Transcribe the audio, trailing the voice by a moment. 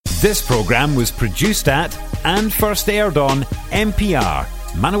This programme was produced at and first aired on MPR,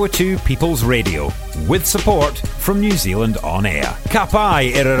 Manawatu People's Radio, with support from New Zealand On Air. Ka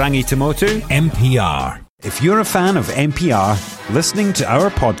pai Irarangi Tamotu, MPR. If you're a fan of MPR, listening to our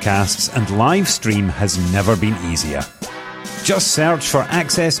podcasts and live stream has never been easier. Just search for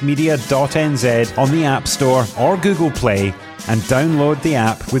accessmedia.nz on the App Store or Google Play and download the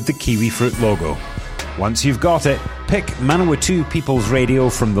app with the kiwi fruit logo. Once you've got it, pick Manawatu People's Radio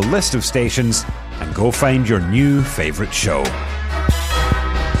from the list of stations and go find your new favourite show.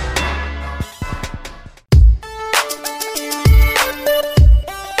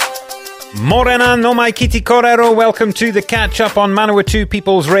 Morena no mai kiti korero, welcome to the Catchup on Manawatu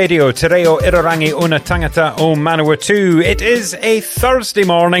People's Radio. Te reo irarangi una tangata o Manawatu. It is a Thursday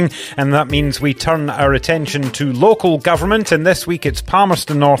morning, and that means we turn our attention to local government, and this week it's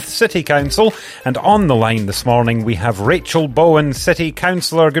Palmerston North City Council, and on the line this morning we have Rachel Bowen, City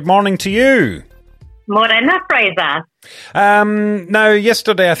Councillor. Good morning to you. Morena, Fraser. Now,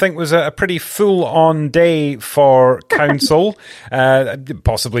 yesterday I think was a pretty full-on day for council,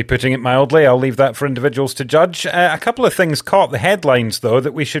 possibly putting it mildly. I'll leave that for individuals to judge. A couple of things caught the headlines, though,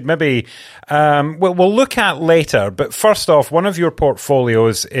 that we should maybe we'll look at later. But first off, one of your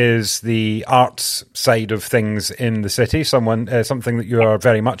portfolios is the arts side of things in the city, something that you are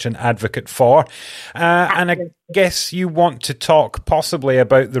very much an advocate for. And I guess you want to talk possibly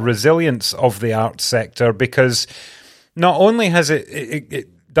about the resilience of the arts sector, because not only has it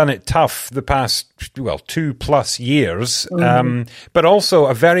done it tough the past, 2+ years, but also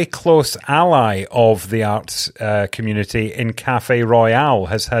a very close ally of the arts community in Cafe Royale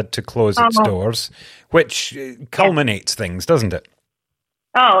has had to close its doors, which culminates things, doesn't it?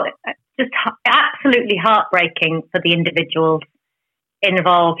 Oh, just absolutely heartbreaking for the individuals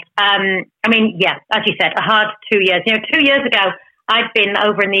involved. As you said, a hard 2 years. 2 years ago, I'd been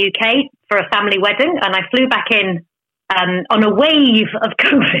over in the UK for a family wedding, and I flew back in on a wave of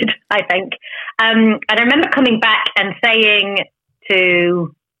COVID, I think. And I remember coming back and saying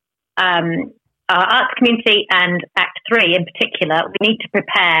to our arts community and Act 3 in particular, we need to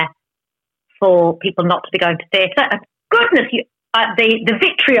prepare for people not to be going to theatre. And goodness, the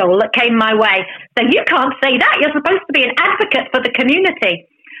vitriol that came my way. So you can't say that. You're supposed to be an advocate for the community.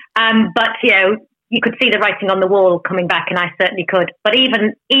 But you could see the writing on the wall coming back, and I certainly could. But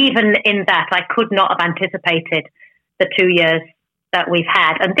even in that, I could not have anticipated the 2 years that we've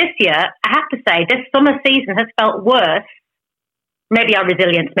had. And this year, I have to say, this summer season has felt worse. Maybe our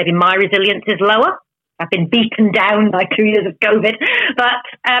resilience, maybe my resilience is lower. I've been beaten down by 2 years of COVID, but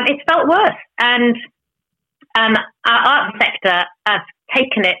it's felt worse. And our art sector has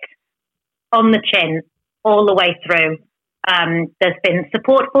taken it on the chin all the way through. There's been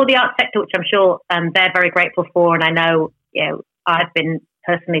support for the arts sector, which I'm sure they're very grateful for. And I know, I've been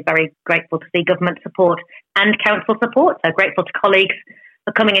personally very grateful to see government support and council support. So grateful to colleagues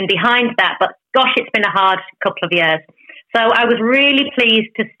for coming in behind that. But gosh, it's been a hard couple of years. So I was really pleased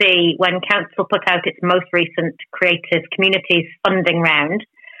to see when council put out its most recent Creative Communities funding round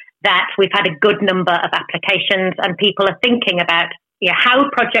that we've had a good number of applications, and people are thinking about how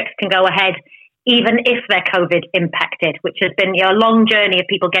projects can go ahead even if they're COVID impacted, which has been a long journey of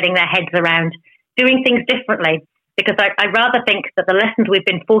people getting their heads around doing things differently. Because I rather think that the lessons we've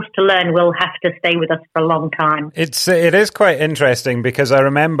been forced to learn will have to stay with us for a long time. It is quite interesting, because I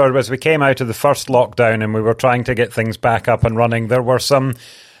remember as we came out of the first lockdown and we were trying to get things back up and running, there were some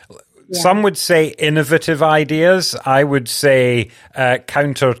would say innovative ideas. I would say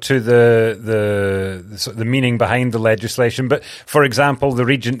counter to the meaning behind the legislation. But for example, the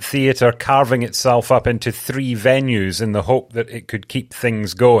Regent Theatre carving itself up into 3 venues in the hope that it could keep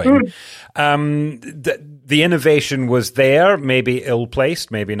things going. The innovation was there, maybe ill-placed,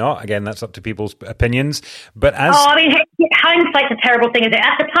 maybe not. Again, that's up to people's opinions. But hindsight's a terrible thing, is it?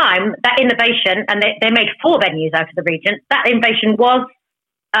 At the time, that innovation, and they made 4 venues out of the Regent, that innovation was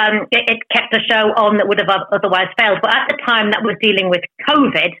it kept a show on that would have otherwise failed. But at the time, that was dealing with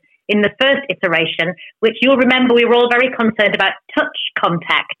COVID in the first iteration, which you'll remember we were all very concerned about touch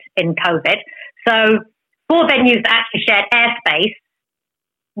contact in COVID. So 4 venues that actually shared airspace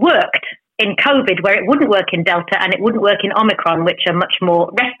worked in COVID, where it wouldn't work in Delta and it wouldn't work in Omicron, which are much more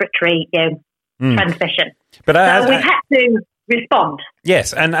respiratory transmission. But we've had to respond.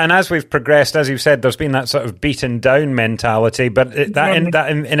 Yes, and as we've progressed, as you've said, there's been that sort of beaten down mentality, but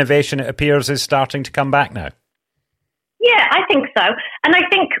that innovation, it appears, is starting to come back now. Yeah, I think so. And I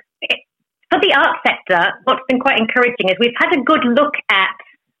think for the art sector, what's been quite encouraging is we've had a good look at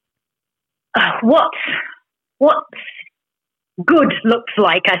what good looks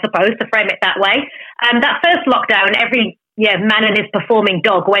like, I suppose, to frame it that way. That first lockdown, every man and his performing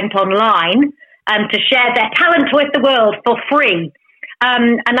dog went online to share their talent with the world for free.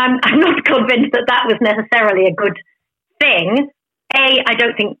 And I'm not convinced that was necessarily a good thing. A, I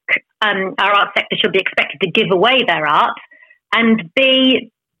don't think our art sector should be expected to give away their art. And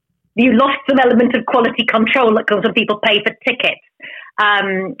B, you lost some element of quality control that comes when people pay for tickets.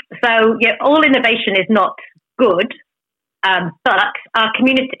 So all innovation is not good, but our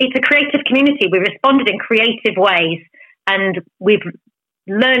community, it's a creative community. We responded in creative ways, and we've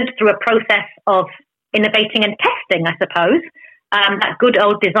learned through a process of innovating and testing, I suppose, that good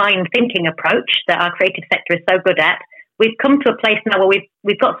old design thinking approach that our creative sector is so good at. We've come to a place now where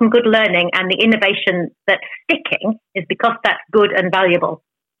we've got some good learning, and the innovation that's sticking is because that's good and valuable.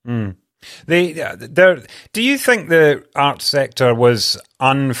 Mm. Do you think the arts sector was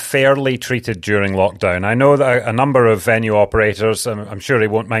unfairly treated during lockdown? I know that a number of venue operators, I'm sure he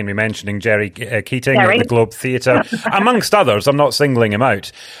won't mind me mentioning Jerry Keating at the Globe Theatre, amongst others, I'm not singling him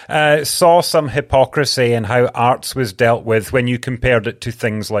out, saw some hypocrisy in how arts was dealt with when you compared it to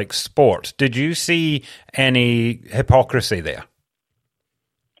things like sport. Did you see any hypocrisy there?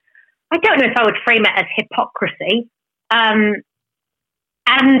 I don't know if I would frame it as hypocrisy.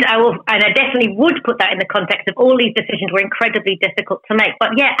 And I definitely would put that in the context of all these decisions were incredibly difficult to make.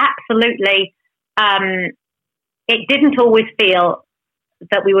 But yeah, absolutely. It didn't always feel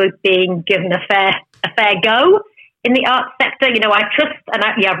that we were being given a fair go in the arts sector. I trust, and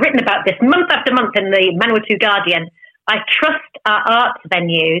I've written about this month after month in the Manawatu Guardian. I trust our arts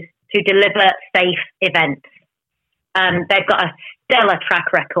venues to deliver safe events. They've got a stellar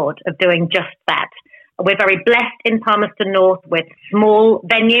track record of doing just that. We're very blessed in Palmerston North with small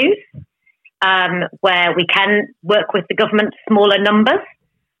venues where we can work with the government, smaller numbers.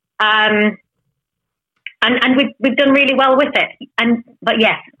 And we've done really well with it. But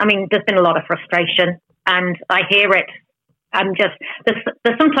yes, there's been a lot of frustration, and I hear it.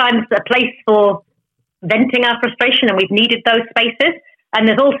 There's sometimes a place for venting our frustration, and we've needed those spaces. And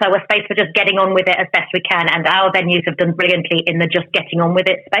there's also a space for just getting on with it as best we can. And our venues have done brilliantly in the just getting on with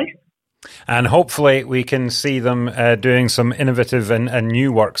it space. And hopefully we can see them doing some innovative and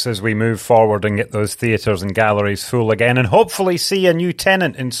new works as we move forward and get those theatres and galleries full again, and hopefully see a new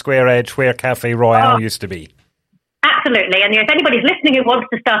tenant in Square Edge where Cafe Royale used to be. Absolutely. And if anybody's listening who wants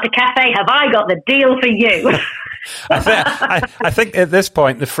to start a cafe, have I got the deal for you? I think at this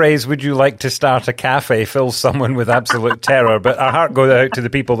point the phrase "would you like to start a cafe" fills someone with absolute terror, but our heart goes out to the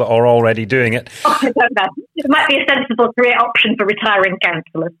people that are already doing it. I don't know. It might be a sensible career option for retiring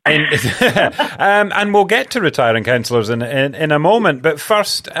councillors. And we'll get to retiring councillors in a moment, but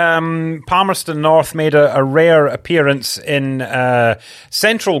first, Palmerston North made a rare appearance in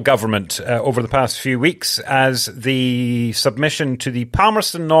central government over the past few weeks as the submission to the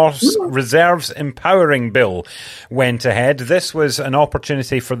Palmerston North Reserves Empowering Bill went ahead. This was an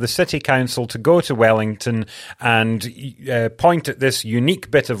opportunity for the City Council to go to Wellington and point at this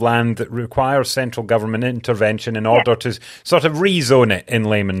unique bit of land that requires central government intervention in order to sort of rezone it, in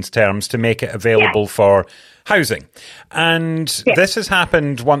layman's terms, to make it available for housing. And this has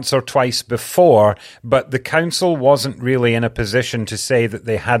happened once or twice before, but the council wasn't really in a position to say that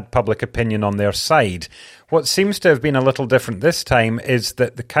they had public opinion on their side. What seems to have been a little different this time is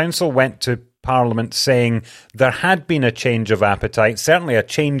that the council went to Parliament saying there had been a change of appetite, certainly a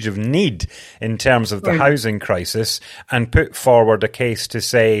change of need in terms of the housing crisis, and put forward a case to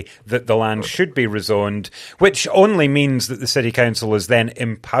say that the land should be rezoned, which only means that the City Council is then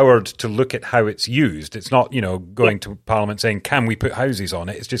empowered to look at how it's used. It's not, going to Parliament saying, can we put houses on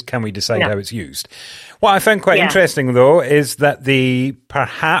it? It's just, can we decide how it's used? What I found quite interesting, though, is that the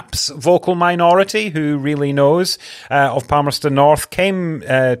perhaps vocal minority who really knows of Palmerston North came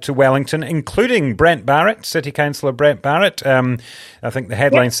to Wellington, including Brent Barrett, City Councillor Brent Barrett. I think the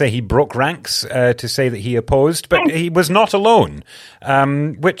headlines say he broke ranks to say that he opposed, but he was not alone,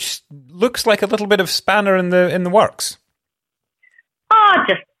 which looks like a little bit of spanner in the works.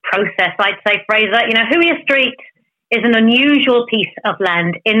 Just process, I'd say, Fraser. Huia Street is an unusual piece of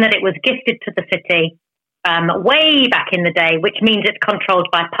land in that it was gifted to the city way back in the day, which means it's controlled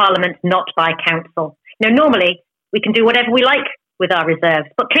by Parliament, not by Council. Normally we can do whatever we like with our reserves,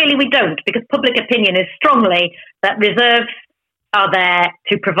 but clearly we don't, because public opinion is strongly that reserves are there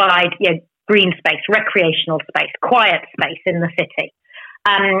to provide green space, recreational space, quiet space in the city.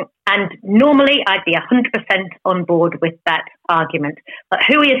 And normally I'd be 100% on board with that argument. But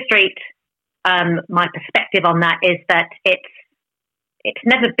Huia Street, my perspective on that is that it's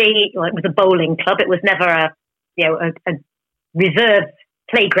never been, it was a bowling club. It was never a reserve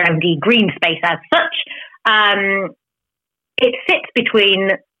playgroundy green space as such. It sits between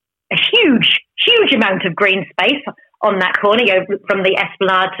a huge amount of green space on that corner, from the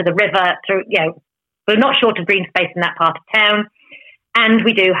Esplanade to the river, we're not short of green space in that part of town. And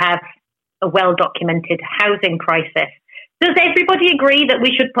we do have a well-documented housing crisis. Does everybody agree that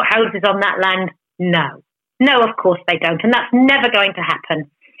we should put houses on that land? No. No, of course they don't. And that's never going to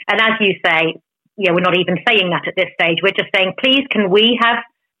happen. And as you say, we're not even saying that at this stage. We're just saying, please, can we have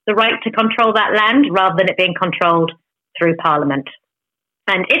the right to control that land rather than it being controlled through Parliament?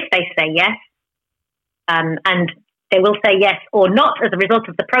 And if they say yes, and they will say yes or not as a result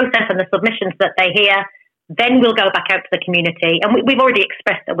of the process and the submissions that they hear, then we'll go back out to the community. And we've already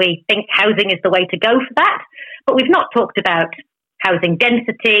expressed that we think housing is the way to go for that, but we've not talked about housing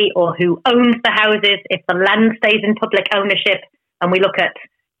density or who owns the houses, if the land stays in public ownership, and we look at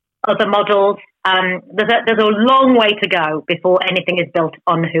other models. There's a long way to go before anything is built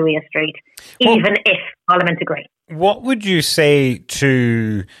on Huia Street, even if Parliament agree. What would you say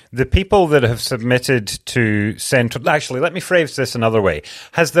to the people that have submitted to Central... Actually, let me phrase this another way.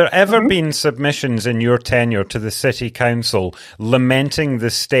 Has there ever been submissions in your tenure to the City Council lamenting the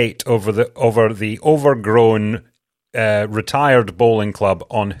state over the overgrown retired bowling club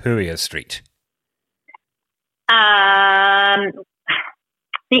on Huia Street?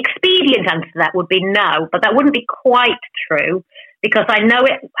 The expedient answer to that would be no, but that wouldn't be quite true, because I know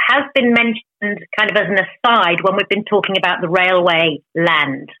it has been mentioned kind of as an aside when we've been talking about the railway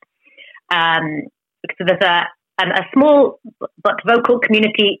land. So there's a small but vocal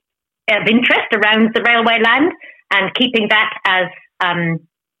community of interest around the railway land and keeping that as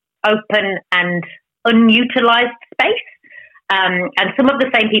open and unutilised space. And some of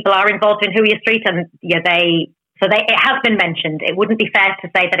the same people are involved in Huia Street, and it has been mentioned. It wouldn't be fair to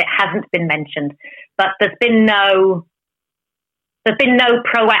say that it hasn't been mentioned, but there's been no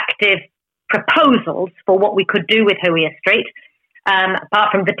proactive proposals for what we could do with Huia Street,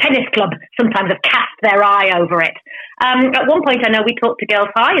 apart from the tennis club sometimes have cast their eye over it. At one point, I know we talked to Girls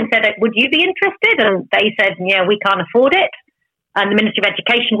High and said, would you be interested? And they said, we can't afford it. And the Ministry of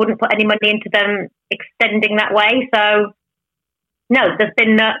Education wouldn't put any money into them extending that way. So, no, there's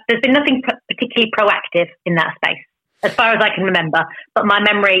been nothing particularly proactive in that space, as far as I can remember. But my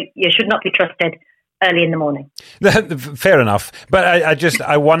memory should not be trusted early in the morning. Fair enough. But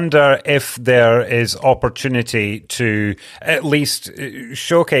I wonder if there is opportunity to at least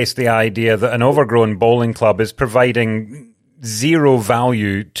showcase the idea that an overgrown bowling club is providing zero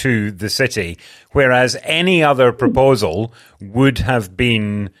value to the city, whereas any other proposal would have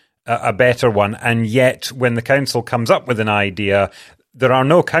been a better one. And yet, when the council comes up with an idea, there are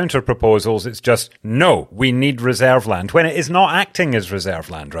no counter proposals. It's just, no, we need reserve land, when it is not acting as reserve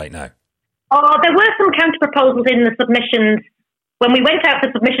land right now. Oh, there were some counter proposals in the submissions. When we went out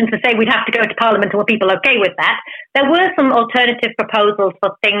for submissions to say we'd have to go to Parliament, and were people okay with that, there were some alternative proposals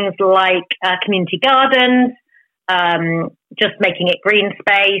for things like community gardens, just making it green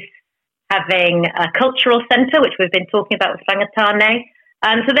space, having a cultural centre, which we've been talking about with Whangatane.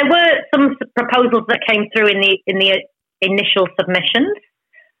 So there were some proposals that came through in the initial submissions,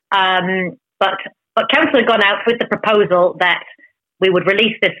 but council had gone out with the proposal that we would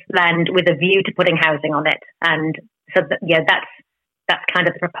release this land with a view to putting housing on it, and so that's kind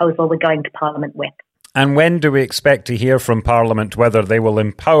of the proposal we're going to Parliament with. And when do we expect to hear from Parliament whether they will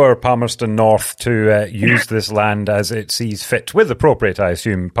empower Palmerston North to use this land as it sees fit, with appropriate, I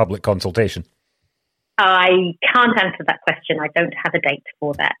assume, public consultation? I can't answer that question. I don't have a date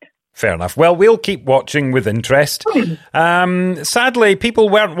for that. Fair enough. Well, we'll keep watching with interest. Sadly, people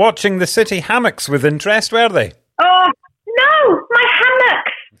weren't watching the city hammocks with interest, were they? Oh, no, my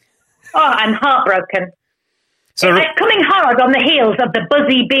hammocks! Oh, I'm heartbroken. So coming hard on the heels of the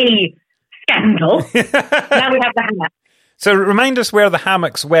Buzzy Bee scandal, now we have the hammocks. So remind us where the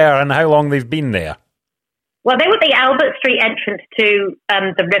hammocks were and how long they've been there. Well, they were the Albert Street entrance to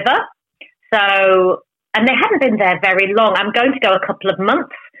the river. So, and they hadn't been there very long. I'm going to go a couple of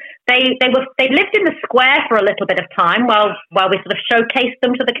months. They lived in the square for a little bit of time while we sort of showcased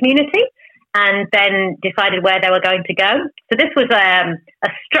them to the community, and then decided where they were going to go. So this was a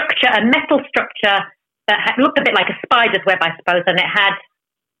structure, a metal structure that looked a bit like a spider's web, I suppose, and it had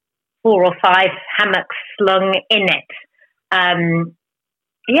 4 or 5 hammocks slung in it.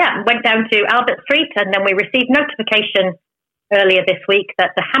 Went down to Albert Street, and then we received notification earlier this week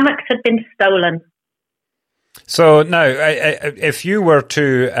that the hammocks had been stolen. So now, if you were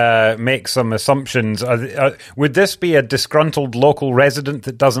to make some assumptions, would this be a disgruntled local resident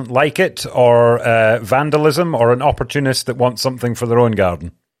that doesn't like it, or vandalism, or an opportunist that wants something for their own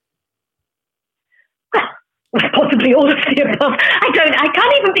garden? Well, possibly all of the above. I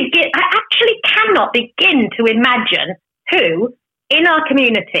can't even begin. I actually cannot begin to imagine who in our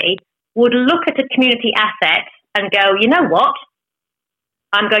community would look at a community asset and go, you know what?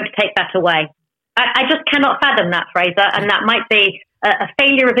 I'm going to take that away. I just cannot fathom that, Fraser, and that might be a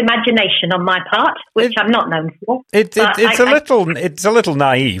failure of imagination on my part, which I'm not known for. It's a little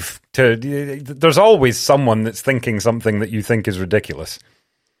naive. There's always someone that's thinking something that you think is ridiculous.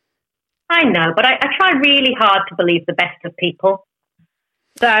 I know, but I try really hard to believe the best of people.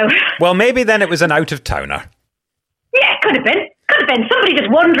 So, well, maybe then it was an out-of-towner. Yeah, it could have been. Somebody just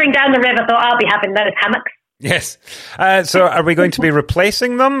wandering down the river thought, I'll be having those hammocks. Yes. So are we going to be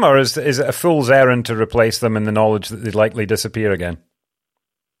replacing them, or is it a fool's errand to replace them in the knowledge that they'd likely disappear again?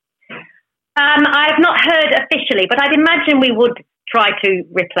 I've not heard officially, but I'd imagine we would try to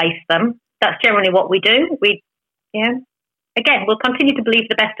replace them. That's generally what we do. Again, we'll continue to believe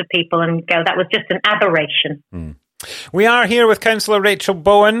the best of people and go, that was just an aberration. We are here with Councillor Rachel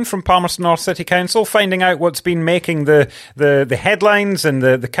Bowen from Palmerston North City Council, finding out what's been making the headlines and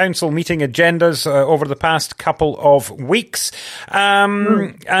the council meeting agendas over the past couple of weeks.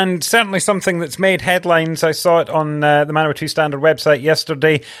 And certainly something that's made headlines. I saw it on the Manawatu Standard website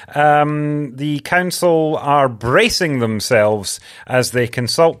yesterday. The council are bracing themselves as they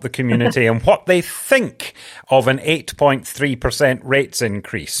consult the community on what they think of an 8.3% rates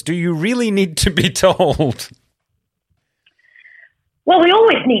increase. Do you really need to be told? Well, we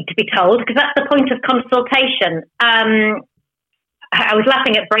always need to be told, because that's the point of consultation. I was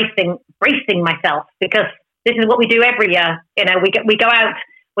laughing at bracing myself, because this is what we do every year. You know, we go out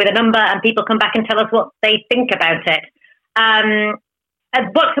with a number and people come back and tell us what they think about it.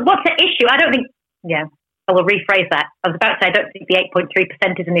 What's the issue? I will rephrase that. I was about to say I don't think the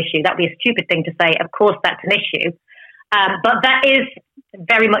 8.3% is an issue. That would be a stupid thing to say. Of course, that's an issue. But that is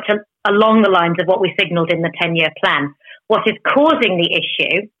very much along the lines of what we signalled in the 10-year plan. What is causing the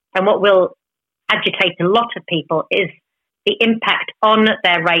issue and what will agitate a lot of people is the impact on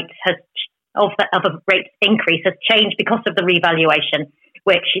their rates of a rate increase has changed because of the revaluation,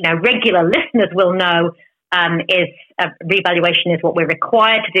 which regular listeners will know is revaluation is what we're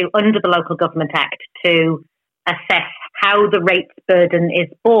required to do under the Local Government Act to assess how the rates burden is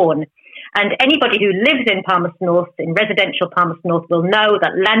borne. And anybody who lives in Palmerston North, in residential Palmerston North, will know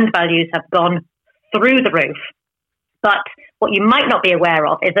that land values have gone through the roof. But what you might not be aware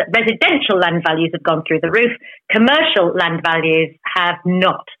of is that residential land values have gone through the roof. Commercial land values have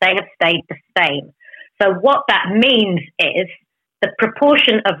not. They have stayed the same. So what that means is the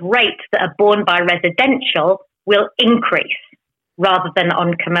proportion of rates that are borne by residential will increase rather than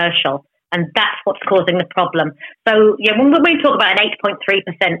on commercial. And that's what's causing the problem. So when we talk about an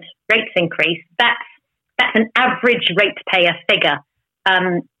 8.3% rates increase, that's an average ratepayer figure.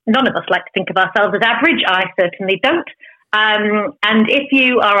 None of us like to think of ourselves as average. I certainly don't. And if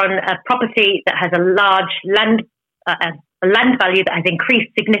you are on a property that has a large land value that has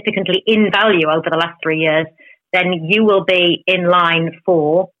increased significantly in value over the last 3 years, then you will be in line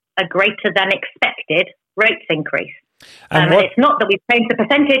for a greater than expected rates increase. And it's not that we've changed the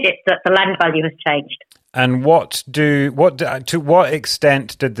percentage; it's that the land value has changed. And to what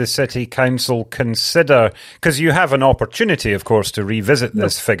extent did the City Council consider, because you have an opportunity, of course, to revisit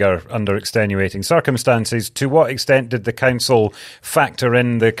this figure under extenuating circumstances, to what extent did the Council factor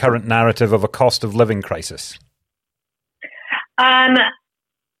in the current narrative of a cost of living crisis?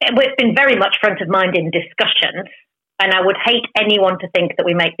 It's been very much front of mind in discussions, and I would hate anyone to think that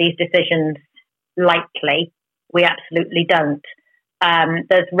we make these decisions lightly. We absolutely don't.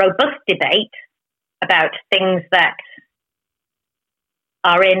 There's robust debate about things that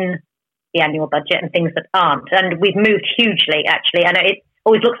are in the annual budget and things that aren't. And we've moved hugely, actually. And it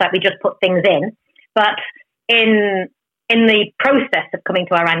always looks like we just put things in. But in the process of coming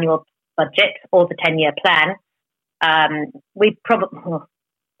to our annual budget or the 10-year plan,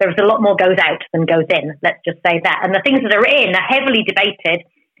 there's a lot more goes out than goes in. Let's just say that. And the things that are in are heavily debated.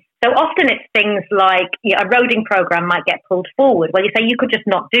 So often it's things like a roading programme might get pulled forward. Well, you say you could just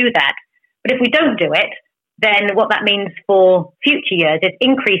not do that. But if we don't do it, then what that means for future years is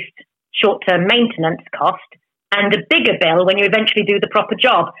increased short-term maintenance cost and a bigger bill when you eventually do the proper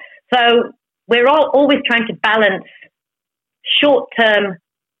job. So we're always trying to balance short-term,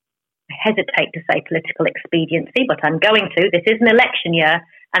 I hesitate to say political expediency, but I'm going to. This is an election year,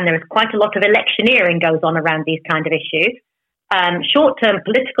 and there is quite a lot of electioneering goes on around these kind of issues. Short-term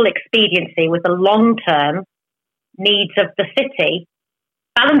political expediency with the long-term needs of the city,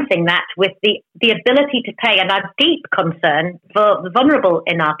 balancing that with the ability to pay, and our deep concern for the vulnerable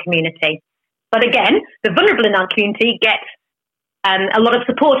in our community. But again, the vulnerable in our community get a lot of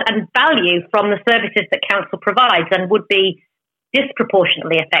support and value from the services that council provides and would be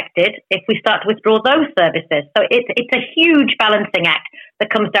disproportionately affected if we start to withdraw those services. So it's a huge balancing act that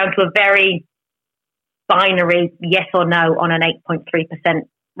comes down to a very binary yes or no on an 8.3%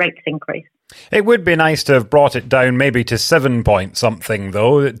 rates increase. It would be nice to have brought it down maybe to 7 point something,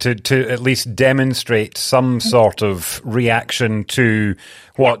 though, to at least demonstrate some sort of reaction to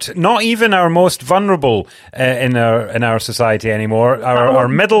what not even our most vulnerable in our society anymore. Our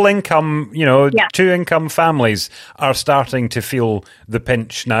middle income, 2-income families are starting to feel the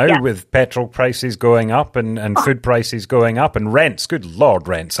pinch now with petrol prices going up and food prices going up and rents, good Lord,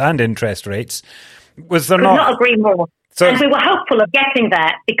 rents and interest rates. Was there not? Could not agree more. So, and we were hopeful of getting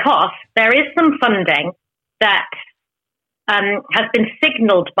there because there is some funding that has been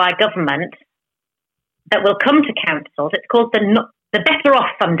signalled by government that will come to councils. It's called the Better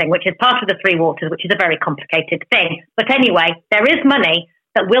Off funding, which is part of the Three Waters, which is a very complicated thing. But anyway, there is money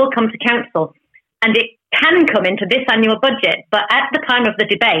that will come to council, and it can come into this annual budget. But at the time of the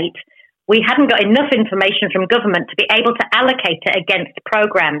debate, we hadn't got enough information from government to be able to allocate it against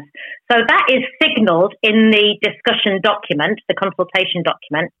programmes. So that is signalled in the discussion document, the consultation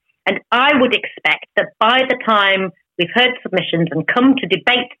document. And I would expect that by the time we've heard submissions and come to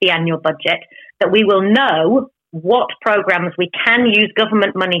debate the annual budget, that we will know what programmes we can use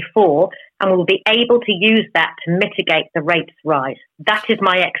government money for, and we'll be able to use that to mitigate the rates rise. That is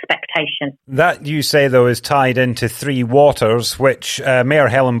my expectation. That, you say, though, is tied into Three Waters, which Mayor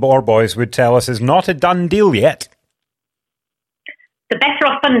Helen Borboys would tell us is not a done deal yet. The Better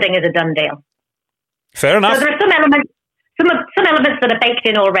Off funding is a done deal. Fair enough. So there are some elements that are baked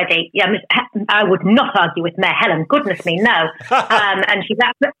in already. Yeah, I would not argue with Mayor Helen. Goodness me, no. And she's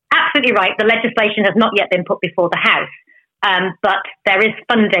absolutely right. The legislation has not yet been put before the House. But there is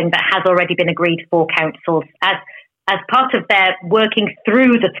funding that has already been agreed for councils as part of their working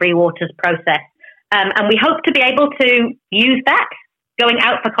through the Three Waters process. And we hope to be able to use that going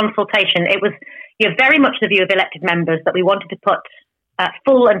out for consultation. It was very much the view of elected members that we wanted to put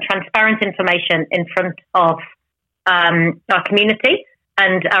full and transparent information in front of our community.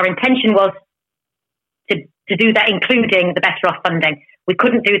 And our intention was to do that, including the Better Off funding. We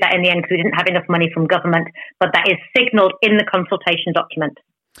couldn't do that in the end because we didn't have enough money from government, but that is signalled in the consultation document.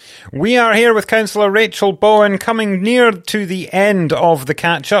 We are here with Councillor Rachel Bowen, coming near to the end of the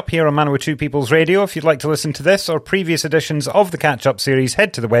Catchup here on Manawatu People's Radio. If you'd like to listen to this or previous editions of the Catchup series,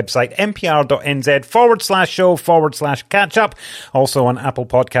 head to the website mpr.nz/show/catchup. Also on Apple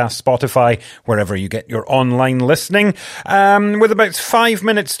Podcasts, Spotify, wherever you get your online listening. With about 5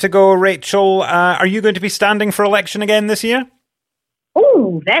 minutes to go, Rachel, are you going to be standing for election again this year?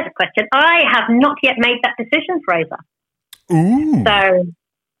 Oh, there's a question. I have not yet made that decision, Fraser. Ooh. So...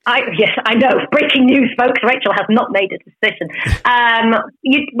 Yes, I know. Breaking news, folks. Rachel has not made a decision.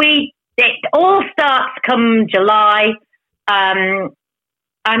 It all starts come July.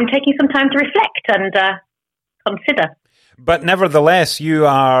 I'm taking some time to reflect and consider. But nevertheless, you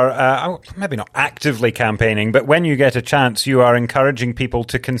are maybe not actively campaigning, but when you get a chance, you are encouraging people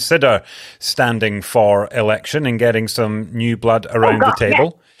to consider standing for election and getting some new blood around the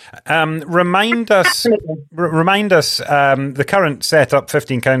table. Yeah. Remind us, the current setup,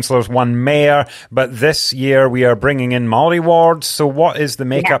 15 councillors, 1 mayor, but this year we are bringing in Māori wards. So what is the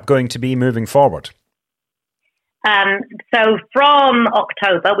makeup going to be moving forward? So from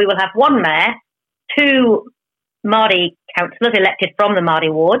October, we will have 1 mayor, 2 Māori councillors elected from the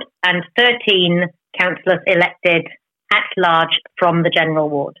Māori ward, and 13 councillors elected at large from the general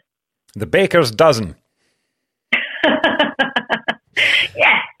ward. The baker's dozen.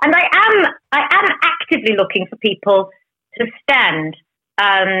 Yes, and I am actively looking for people to stand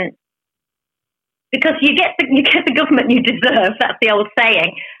because you get the government you deserve. That's the old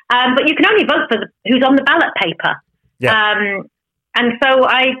saying. But you can only vote for who's on the ballot paper. Yeah. And so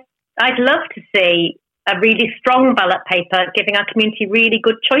I'd love to see a really strong ballot paper giving our community really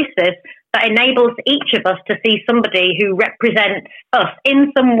good choices that enables each of us to see somebody who represents us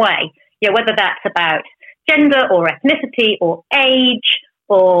in some way. Whether that's about gender or ethnicity or age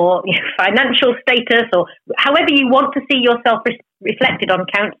or financial status or however you want to see yourself reflected on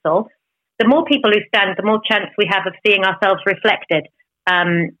council, the more people who stand, the more chance we have of seeing ourselves reflected.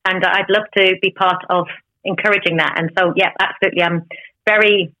 And I'd love to be part of encouraging that. And so, yeah, absolutely. I'm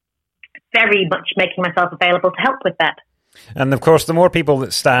very, very much making myself available to help with that. And of course, the more people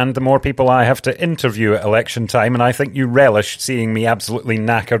that stand, the more people I have to interview at election time. And I think you relish seeing me absolutely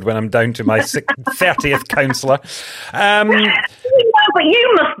knackered when I'm down to my 30th councillor. But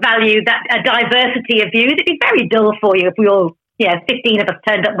you must value that a diversity of views. It'd be very dull for you if we all, 15 of us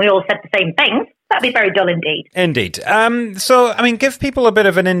turned up and we all said the same things. That'd be very dull indeed. Indeed. So, give people a bit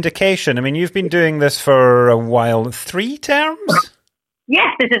of an indication. You've been doing this for a while. 3 terms? Yes,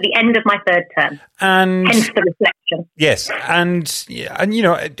 this is the end of my third term. And hence the reflection. Yes, and you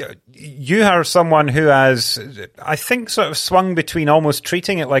know, you are someone who has, I think, sort of swung between almost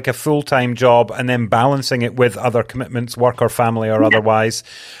treating it like a full-time job and then balancing it with other commitments, work or family or otherwise.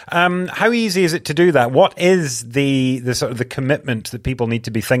 How easy is it to do that? What is the sort of the commitment that people need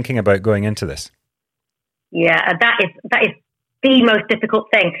to be thinking about going into this? Yeah, that is the most difficult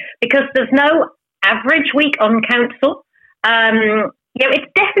thing, because there's no average week on council.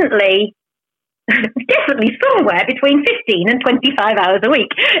 It's definitely somewhere between 15 and 25 hours a week,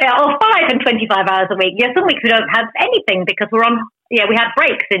 or 5 and 25 hours a week. Yeah, some weeks we don't have anything because we had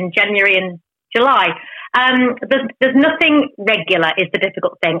breaks in January and July. There's nothing regular is the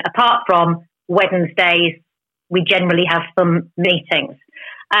difficult thing. Apart from Wednesdays, we generally have some meetings.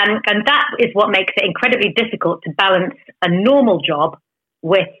 And that is what makes it incredibly difficult to balance a normal job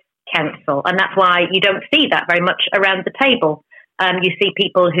with council. And that's why you don't see that very much around the table. You see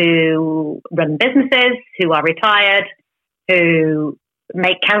people who run businesses, who are retired, who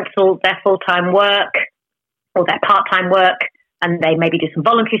make council their full-time work or their part-time work, and they maybe do some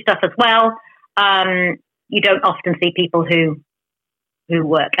voluntary stuff as well. You don't often see people who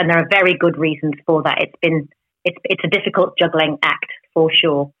work, and there are very good reasons for that. It's a difficult juggling act for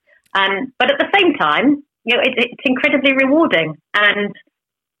sure. But at the same time, it's incredibly rewarding, and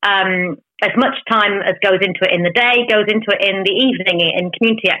as much time as goes into it in the day, goes into it in the evening in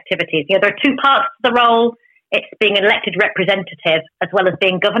community activities. There are two parts to the role. It's being an elected representative as well as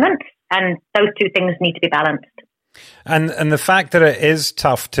being governance, and those two things need to be balanced. And the fact that it is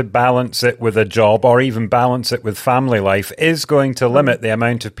tough to balance it with a job or even balance it with family life is going to limit the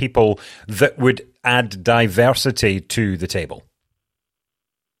amount of people that would add diversity to the table,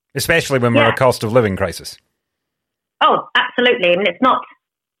 especially when we're in a cost of living crisis. Oh, absolutely. I mean,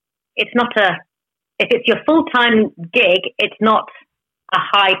 if it's your full-time gig, it's not a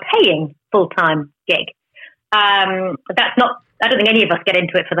high-paying full-time gig. I don't think any of us get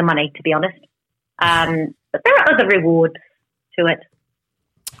into it for the money, to be honest. But there are other rewards to it.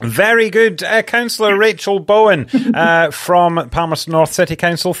 Very good. Councillor Rachel Bowen from Palmerston North City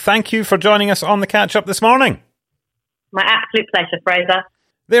Council, thank you for joining us on the Catch-Up this morning. My absolute pleasure, Fraser.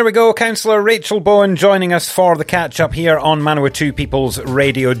 There we go, Councillor Rachel Bowen joining us for the Catch-Up here on Manawatu People's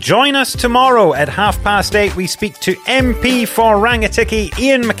Radio. Join us tomorrow at 8:30. We speak to MP for Rangitikei,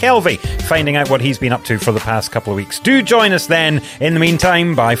 Ian McKelvey, finding out what he's been up to for the past couple of weeks. Do join us then. In the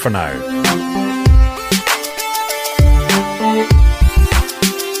meantime, bye for now.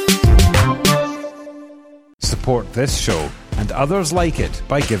 Support this show and others like it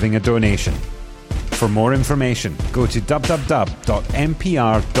by giving a donation. For more information, go to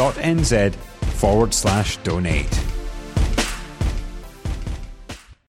www.mpr.nz/donate.